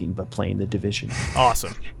doing nothing but playing the Division.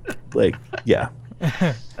 Awesome. Like, yeah.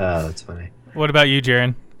 Oh, that's funny. What about you,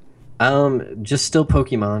 Jaron? Just still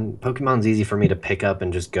Pokemon. Pokemon's easy for me to pick up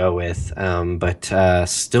and just go with. But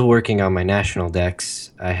still working on my national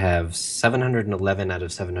decks. I have 711 out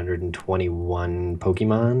of 721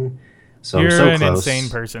 Pokemon. So You're I'm so an close. insane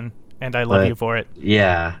person, and I love But- you for it.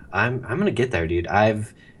 Yeah, I'm gonna get there, dude. I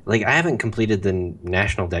haven't completed the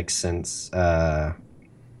national deck since I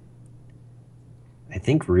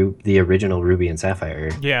think the original Ruby and Sapphire.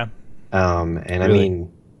 Yeah. And I Really?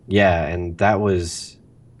 mean, yeah, and that was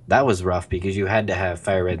rough because you had to have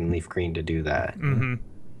Fire Red and Leaf Green to do that. Mm-hmm.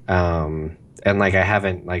 And I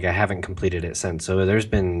haven't completed it since. So there's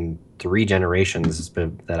been 3 generations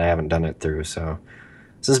that I haven't done it through. So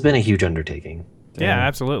this has been a huge undertaking. Yeah,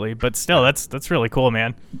 absolutely. But still, that's really cool,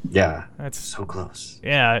 man. Yeah, That's so close.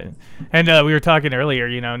 Yeah, and we were talking earlier.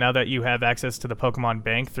 Now that you have access to the Pokemon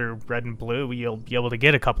Bank through Red and Blue, you'll be able to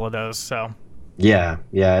get a couple of those. So Yeah.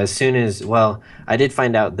 As soon as I did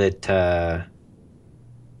find out that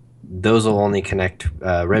those will only connect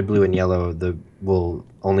Red, Blue, and Yellow. Will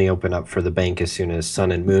only open up for the bank as soon as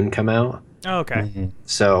Sun and Moon come out. oh, okay. Mm-hmm.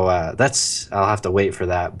 So I'll have to wait for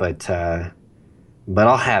that, but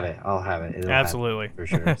I'll have it. It'll happen Absolutely. for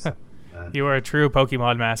sure. So, You are a true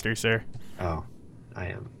Pokemon master, sir. oh,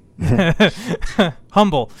 I am.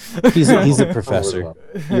 Humble. He's a professor. well.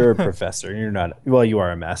 You're a professor. You're not. Well, you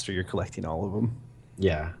are a master. You're collecting all of them.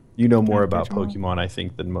 Yeah. You know more about Pokemon. Pokemon, I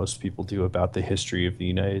think, than most people do about the history of the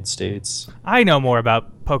United States. I know more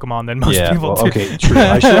about Pokemon than most people do. Okay, true.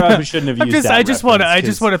 I probably shouldn't have used that. I just want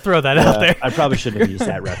to throw that out there. I probably shouldn't have used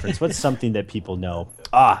that reference. What's something that people know?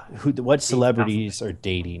 What celebrities are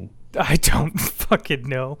dating? I don't fucking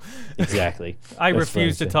know. Exactly. I That's what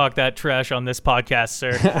refuse to I'm saying. talk that trash on this podcast,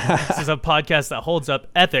 sir. This is a podcast that holds up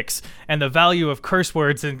ethics and the value of curse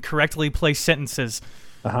words and correctly placed sentences.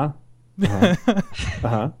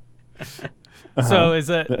 So is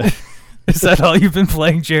that all you've been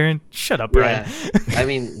playing, Jaron? Shut up, Brian. Yeah. I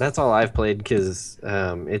mean, that's all I've played because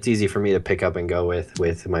it's easy for me to pick up and go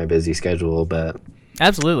with my busy schedule. But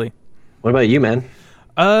Absolutely. what about you, man?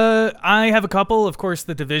 I have a couple. Of course,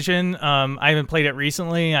 The Division. I haven't played it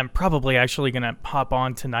recently. I'm probably actually going to hop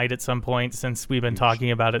on tonight at some point since we've been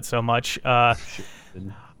talking about it so much.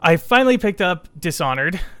 I finally picked up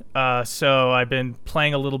Dishonored, so I've been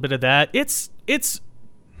playing a little bit of that. It's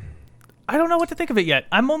I don't know what to think of it yet.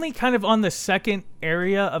 I'm only kind of on the second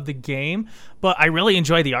area of the game, but I really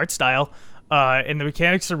enjoy the art style. and the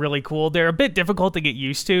mechanics are really cool. They're a bit difficult to get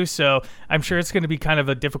used to, so I'm sure it's going to be kind of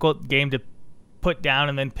a difficult game to put down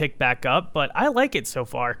and then pick back up, but I like it so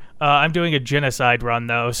far. I'm doing a genocide run,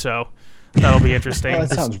 though, so that'll be interesting. That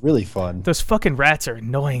sounds really fun. Those fucking rats are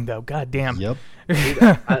annoying, though. God damn. Yep.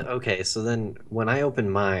 Okay, so then when I open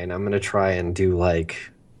mine, I'm going to try and do,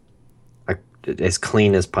 like, as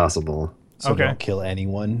clean as possible. So Okay. don't kill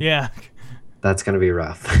anyone. Yeah, That's going to be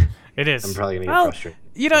rough. it is. I'm probably going to get Well, frustrated.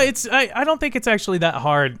 You know, I don't think it's actually that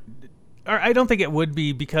hard, or I don't think it would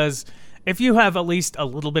be, because if you have at least a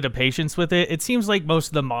little bit of patience with it, it seems like most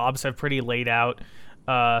of the mobs have pretty laid out,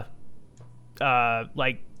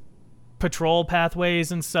 like patrol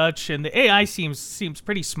pathways and such, and the AI seems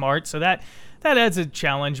pretty smart, so that adds a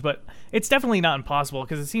challenge, but it's definitely not impossible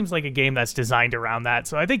because it seems like a game that's designed around that.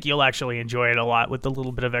 So I think you'll actually enjoy it a lot with a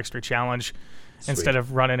little bit of extra challenge instead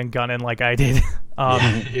of running and gunning like I did.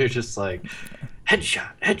 You're just like,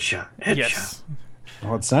 headshot, headshot, headshot. Yes.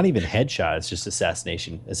 Well, it's not even headshot. It's just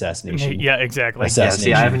assassination. Yeah, exactly. Yeah, see,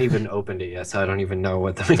 Assassination. I haven't even opened it yet, so I don't even know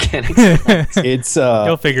what the mechanics are. It's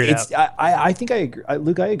You'll figure it out. I think I agree,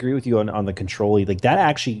 Luke. I agree with you on the control. Like that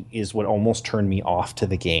actually is what almost turned me off to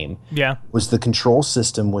the game. Yeah. Was the control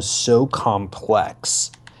system was so complex,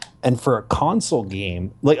 and for a console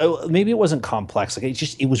game, like maybe it wasn't complex. Like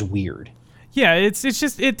it was weird. Yeah, it's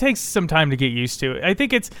just it takes some time to get used to. I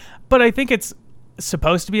think it's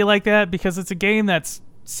supposed to be like that because it's a game that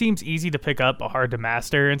seems easy to pick up but hard to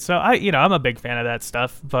master, and so I'm a big fan of that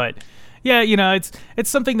stuff. But yeah, it's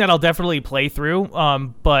something that I'll definitely play through,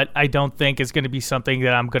 but I don't think it's going to be something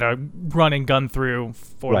that I'm gonna run and gun through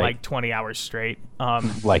for like 20 hours straight,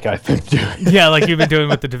 like I've been doing. Yeah, like you've been doing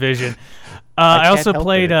with the Division. I also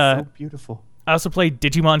played so beautiful. I also played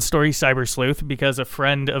Digimon Story Cyber Sleuth because a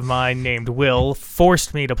friend of mine named Will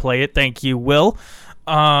forced me to play it. Thank you, Will.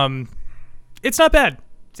 It's not bad.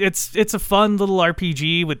 It's a fun little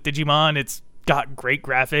RPG with Digimon. It's got great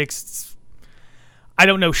graphics. I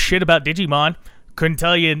don't know shit about Digimon. Couldn't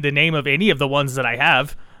tell you the name of any of the ones that I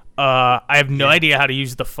have. I have no idea how to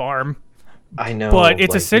use the farm. I know, but it's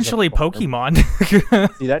like, essentially Pokemon.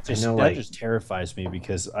 See, that just terrifies me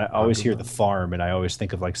because I always hear the farm and I always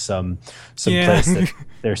think of like some place that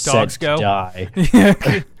they're set to die.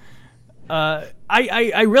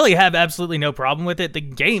 I really have absolutely no problem with it. The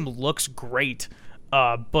game looks great,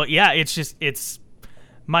 but yeah, it's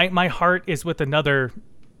my heart is with another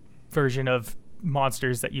version of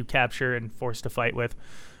monsters that you capture and force to fight with.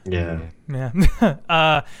 Yeah.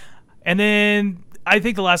 And then I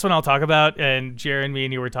think the last one I'll talk about, and Jared, me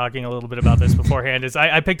and you were talking a little bit about this beforehand, is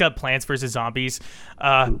I picked up Plants vs. Zombies,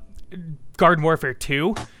 Garden Warfare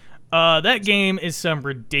 2. That game is some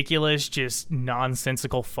ridiculous, just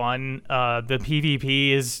nonsensical fun. The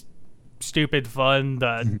PvP is stupid fun.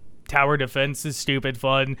 The tower defense is stupid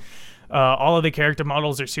fun. All of the character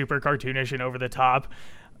models are super cartoonish and over the top.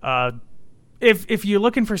 If you're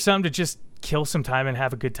looking for something to just kill some time and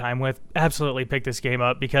have a good time with, absolutely pick this game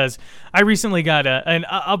up, because I recently got and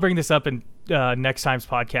I'll bring this up in next time's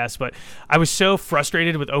podcast, but I was so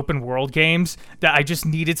frustrated with open world games that I just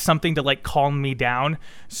needed something to like calm me down.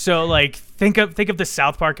 So like think of the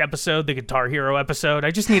South Park episode, the Guitar Hero episode. I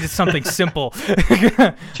just needed something simple.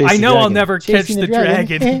 I know I'll never catch the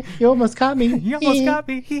dragon. You almost caught me. You almost got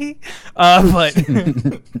me.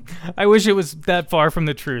 But I wish it was that far from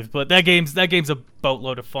the truth. But that game's a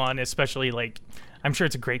boatload of fun, especially like I'm sure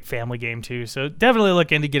it's a great family game too. So definitely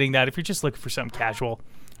look into getting that if you're just looking for something casual.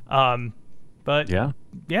 But yeah,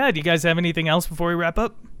 do you guys have anything else before we wrap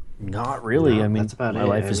up? Not really. No, I mean, that's about my it.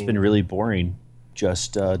 life has been really boring.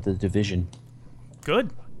 Just the Division.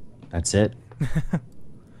 Good. That's it.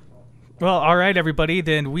 Well, all right, everybody.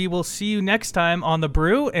 Then we will see you next time on The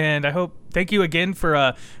Brew. And thank you again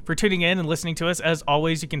for tuning in and listening to us. As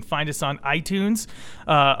always, you can find us on iTunes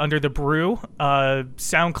under The Brew,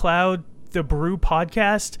 SoundCloud, The Brew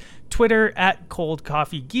Podcast, Twitter at Cold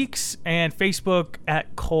Coffee Geeks, and Facebook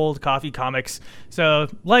at Cold Coffee Comics. So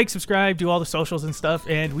like, subscribe, do all the socials and stuff,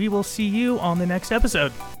 and we will see you on the next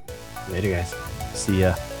episode. Later, guys. See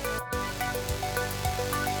ya.